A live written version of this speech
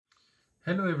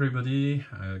Hello everybody,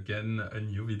 again a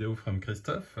new video from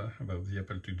Christophe about the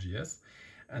Apple IIGS,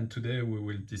 and today we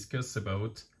will discuss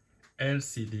about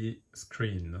LCD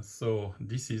screen. So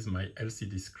this is my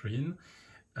LCD screen,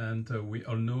 and we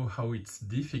all know how it's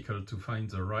difficult to find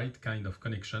the right kind of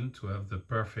connection to have the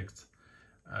perfect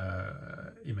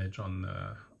image on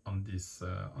this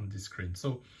screen.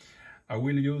 So I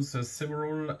will use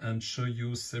several and show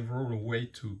you several ways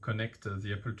to connect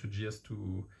the Apple IIGS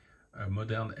to a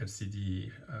modern LCD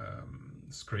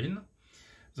screen.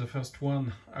 The first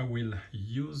one, I will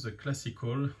use the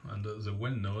classical and the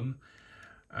well-known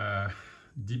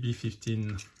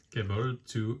DB15 cable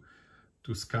to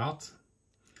SCART.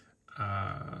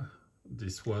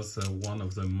 This was one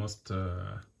of the most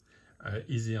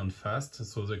easy and fast,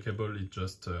 so the cable is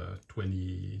just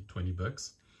 20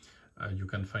 bucks. You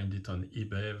can find it on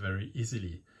eBay very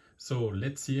easily. So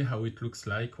let's see how it looks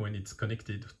like when it's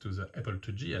connected to the Apple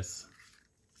IIGS.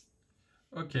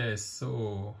 Okay,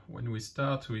 so when we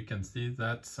start, we can see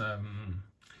that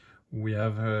we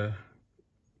have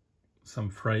some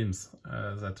frames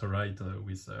that arrive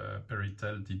with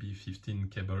Peritel DB15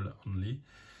 cable only.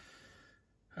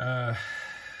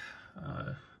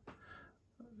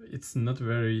 It's not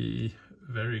very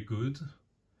good.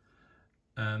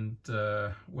 And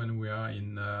when we are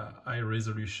in high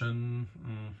resolution,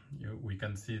 we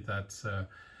can see that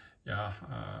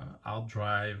hard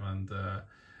drive and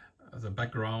the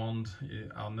background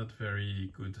are not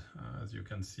very good. As you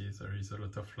can see, there is a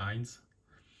lot of lines.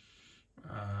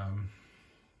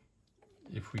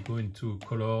 If we go into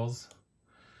colors,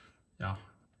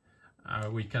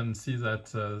 we can see that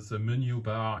the menu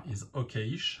bar is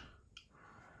okay-ish.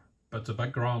 But the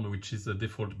background, which is the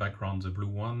default background, the blue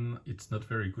one, it's not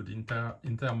very good in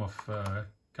terms of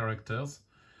characters.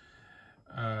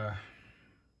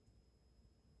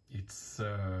 It's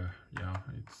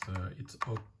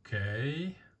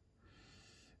okay.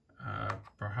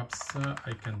 Perhaps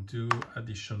I can do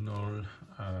additional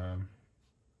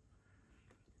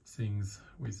things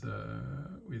with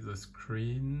the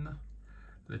screen.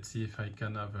 Let's see if I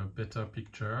can have a better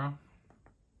picture.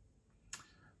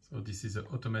 So this is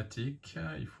automatic.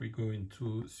 If we go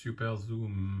into super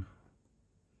zoom,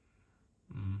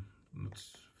 not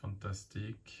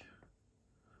fantastic.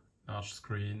 Large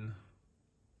screen,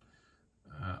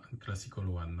 and classical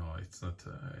one. No, it's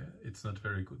not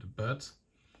very good. But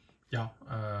yeah,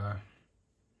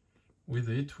 with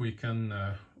it we can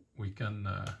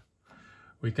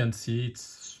see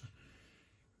it's,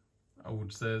 I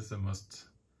would say, the most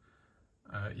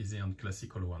easy and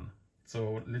classical one.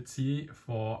 So let's see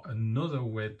for another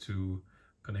way to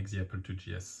connect the Apple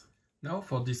IIGS. Now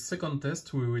for this second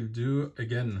test, we will do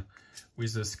again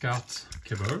with the SCART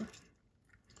cable.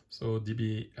 So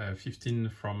DB15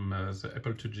 from the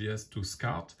Apple IIGS to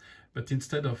SCART, but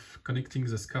instead of connecting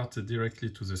the SCART directly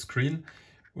to the screen,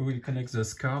 we will connect the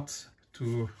SCART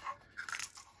to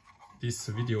this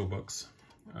video box.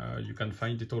 You can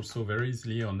find it also very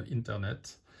easily on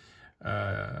internet.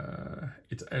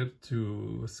 It helps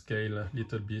to scale a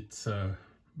little bit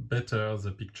better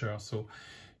the picture. So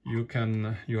you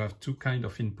have two kind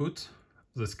of input,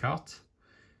 the SCART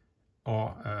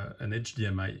or an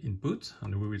HDMI input,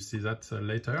 and we will see that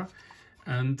later.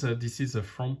 And this is the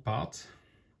front part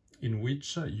in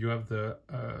which you have the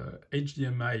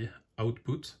HDMI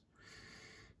output,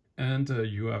 and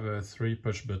you have a 3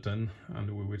 push button, and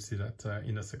we will see that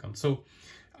in a second. So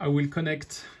I will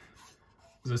connect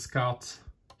the SCART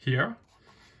here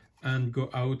and go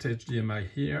out HDMI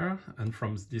here, and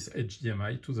from this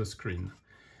HDMI to the screen.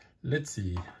 Let's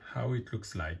see how it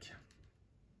looks like.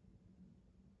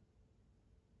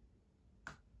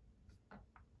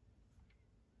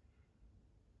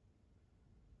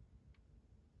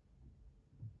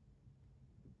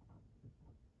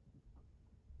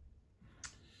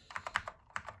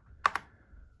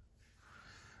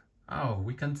 Oh,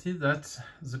 we can see that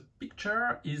the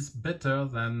picture is better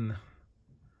than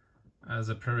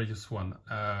the previous one.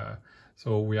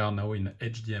 So we are now in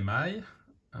HDMI.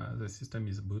 The system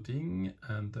is booting,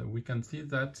 and we can see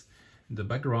that in the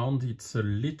background it's a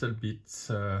little bit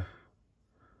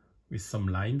with some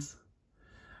lines.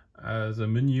 The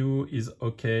menu is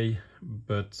okay,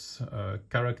 but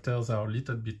characters are a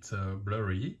little bit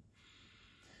blurry.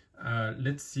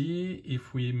 Let's see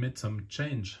if we made some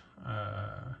change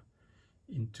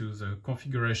into the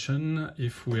configuration,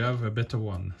 if we have a better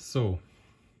one. So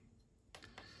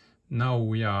now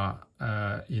we are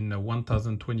in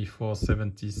 1024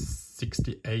 70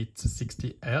 68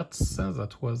 60 Hertz.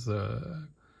 That was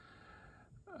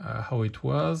how it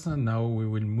was. And now we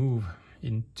will move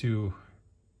into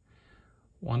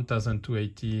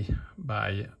 1280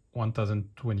 by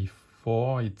 1024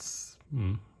 4, it's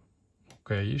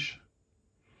okay-ish.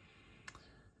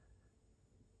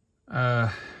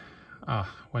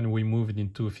 When we moved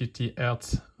into 50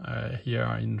 Hertz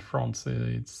here in France,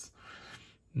 it's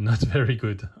not very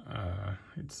good.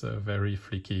 It's very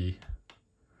flaky.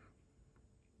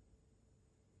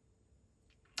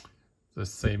 The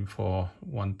same for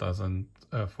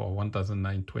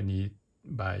 1920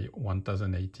 by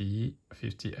 1080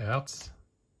 50 Hertz.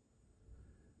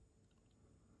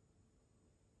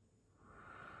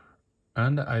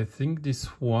 And I think this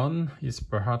one is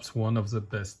perhaps one of the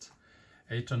best.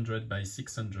 800 by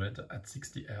 600 at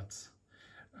 60 Hertz.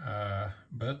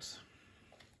 But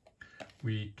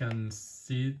we can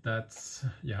see that,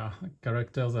 yeah,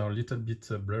 characters are a little bit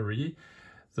blurry.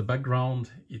 The background,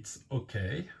 it's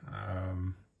okay.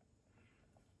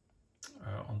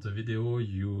 On the video,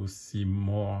 you see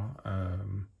more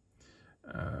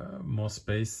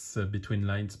space between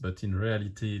lines, but in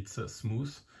reality, it's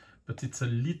smooth. But it's a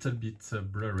little bit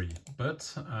blurry.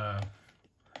 But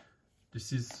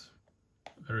this is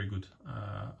very good,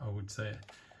 I would say.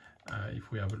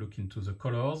 If we have a look into the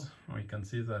colors, we can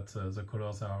see that the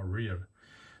colors are real.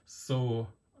 So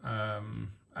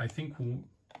I think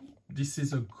this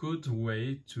is a good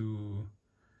way to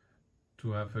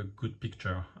have a good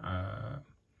picture.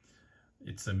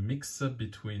 It's a mix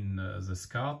between the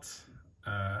SCART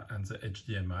and the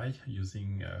HDMI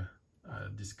using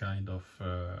this kind of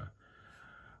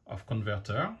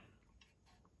converter.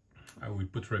 I will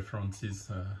put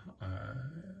references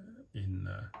in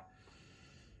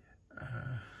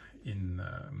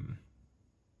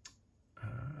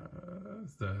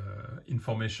the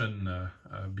information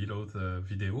below the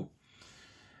video.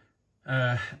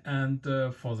 And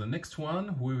for the next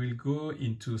one, we will go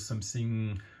into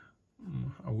something,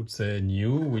 I would say,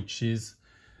 new, which is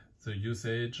the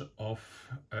usage of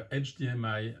a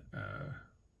HDMI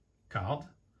card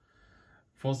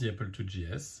for the Apple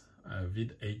IIGS,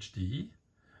 vidHD.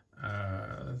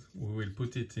 We will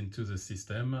put it into the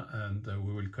system and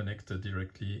we will connect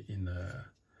directly in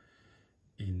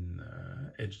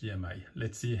HDMI.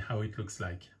 Let's see how it looks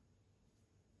like.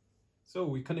 So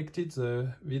we connected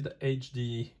the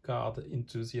vidHD card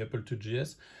into the Apple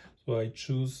IIGS. So I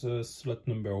choose slot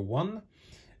number 1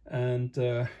 and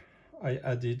I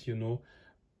added,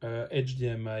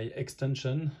 HDMI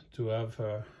extension to have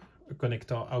a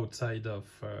connector outside of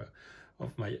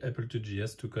my Apple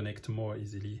IIGS to connect more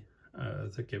easily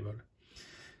the cable.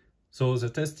 So the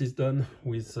test is done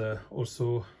with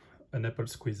also an Apple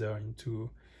squeezer into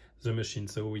the machine,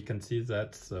 so we can see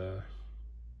that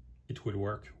it will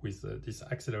work with this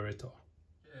accelerator.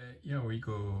 Here we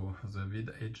go, the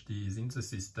vidHD is in the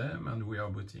system and we are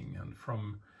booting, and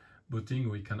from booting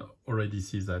we can already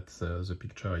see that the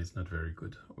picture is not very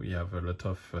good. We have a lot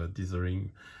of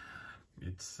dithering.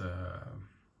 It's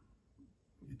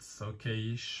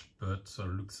okay-ish, but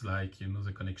looks like,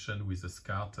 the connection with the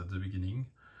SCART at the beginning.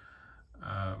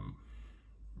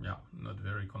 Yeah, not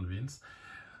very convinced.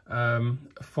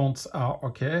 Fonts are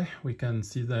okay, we can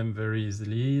see them very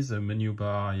easily. The menu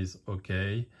bar is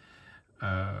okay,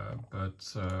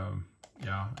 but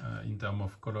yeah, in terms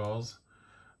of colors,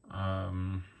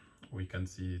 we can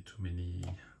see too many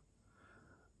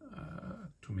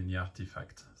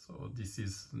artifacts. So this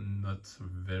is not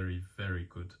very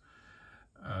good.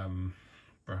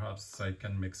 Perhaps I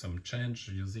can make some change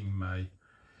using my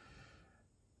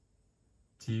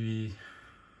TV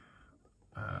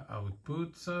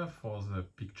output for the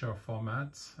picture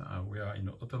format. We are in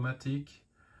automatic.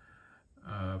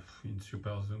 In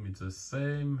super zoom it's the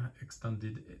same.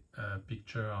 Extended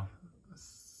picture,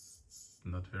 it's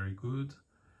not very good.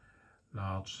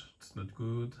 Large, it's not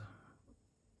good.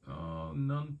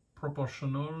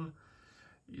 Non-proportional,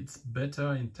 it's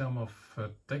better in terms of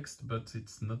text, but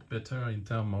it's not better in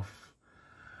terms of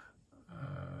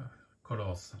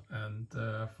colors. And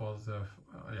for the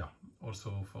yeah,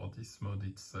 also for this mode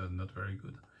it's not very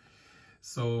good.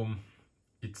 So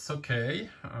it's okay.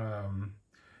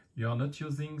 You are not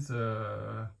using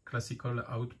the classical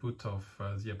output of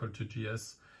the Apple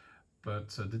IIGS,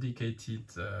 but a dedicated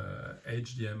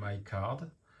HDMI card.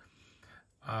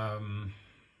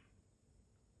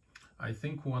 I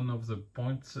think one of the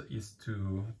points is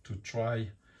to try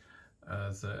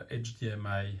the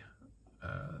HDMI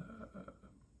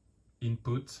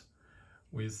input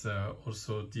with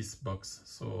also this box.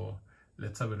 So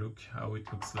let's have a look how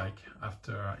it looks like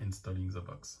after installing the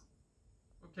box.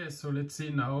 Okay, so let's see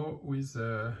now with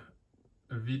a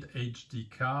vidHD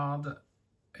card,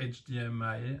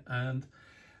 HDMI and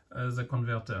the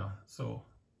converter. So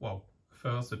wow,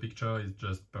 first the picture is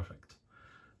just perfect.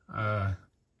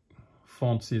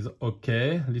 Font is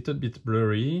okay, a little bit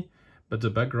blurry, but the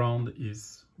background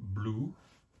is blue,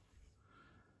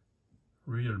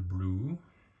 real blue,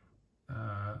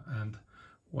 and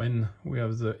when we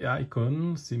have the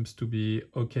icon, seems to be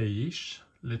okay-ish.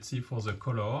 Let's see for the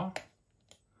color.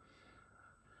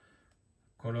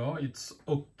 It's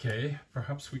okay.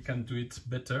 Perhaps we can do it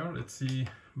better. Let's see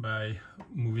by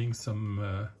moving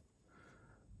some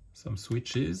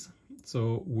switches.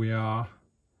 So we are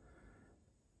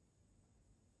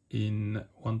in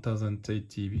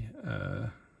 1080.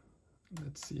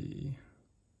 Let's see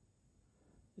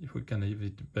if we can have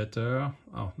it better.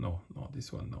 Oh no,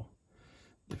 this one no,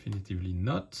 definitively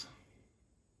not.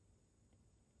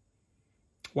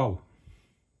 Wow.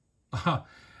 Aha,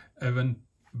 even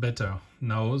better.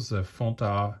 Now the font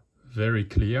are very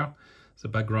clear, the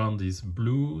background is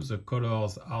blue, the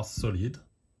colors are solid.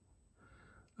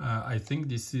 I think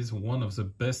this is one of the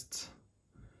best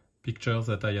pictures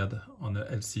that I had on a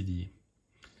LCD.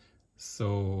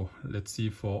 So let's see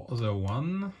for other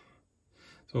one.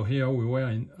 So here we were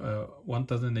in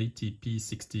 1080p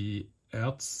 60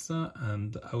 Hz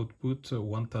and output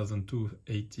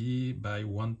 1280 by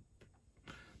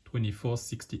 124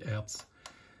 60 Hz.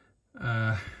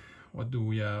 What do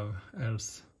we have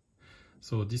else?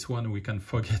 So this one we can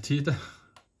forget it.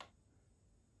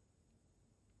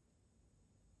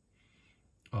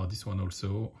 Oh, this one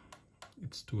also,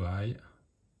 it's too high.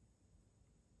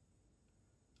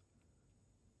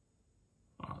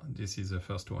 This is the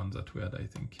first one that we had, I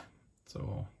think.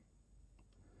 So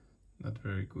not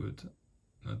very good,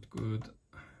 not good.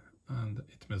 And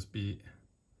it must be,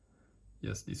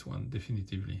 yes, this one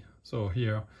definitively. So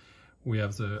here we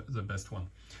have the best one.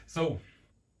 So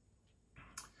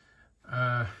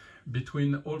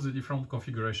between all the different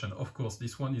configuration, of course,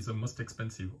 this one is the most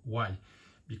expensive. Why?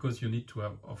 Because you need to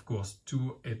have, of course,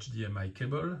 two HDMI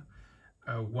cable,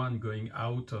 one going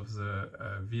out of the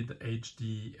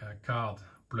vidHD card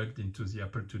plugged into the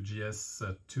Apple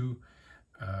IIGS to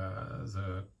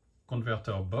the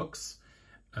converter box,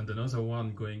 and another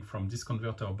one going from this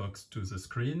converter box to the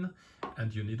screen.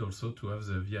 And you need also to have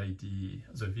the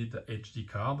vidHD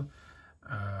card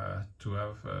to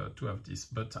have this.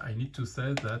 But I need to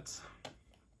say that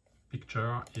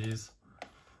picture is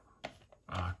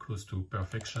close to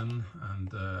perfection,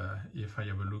 and if I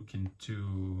have a look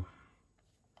into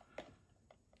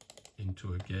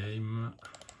a game,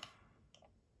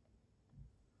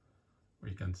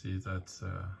 we can see that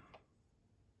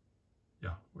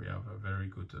yeah, we have a very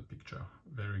good picture,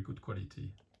 very good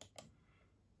quality.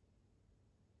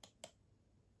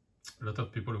 A lot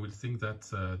of people will think that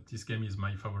this game is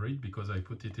my favorite because I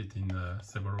put it in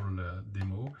several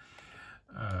demo.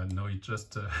 No, it's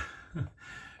just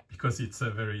because it's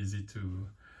very easy to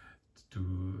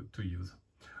use.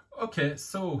 Okay,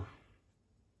 so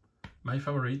my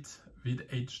favorite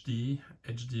vidHD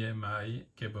HDMI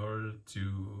cable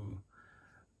to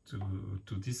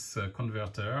this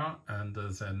converter, and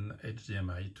then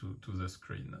HDMI to the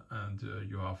screen, and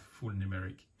you are full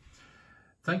numeric.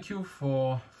 Thank you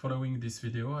for following this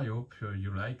video. I hope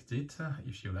you liked it.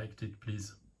 If you liked it,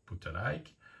 please put a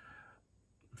like.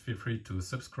 Feel free to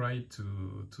subscribe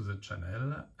to the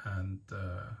channel, and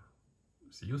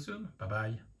see you soon. Bye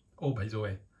bye. Oh, by the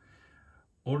way,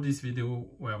 all these videos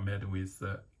were made with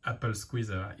Apple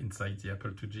Squeezer inside the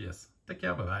Apple IIGS. Take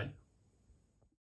care. Bye bye.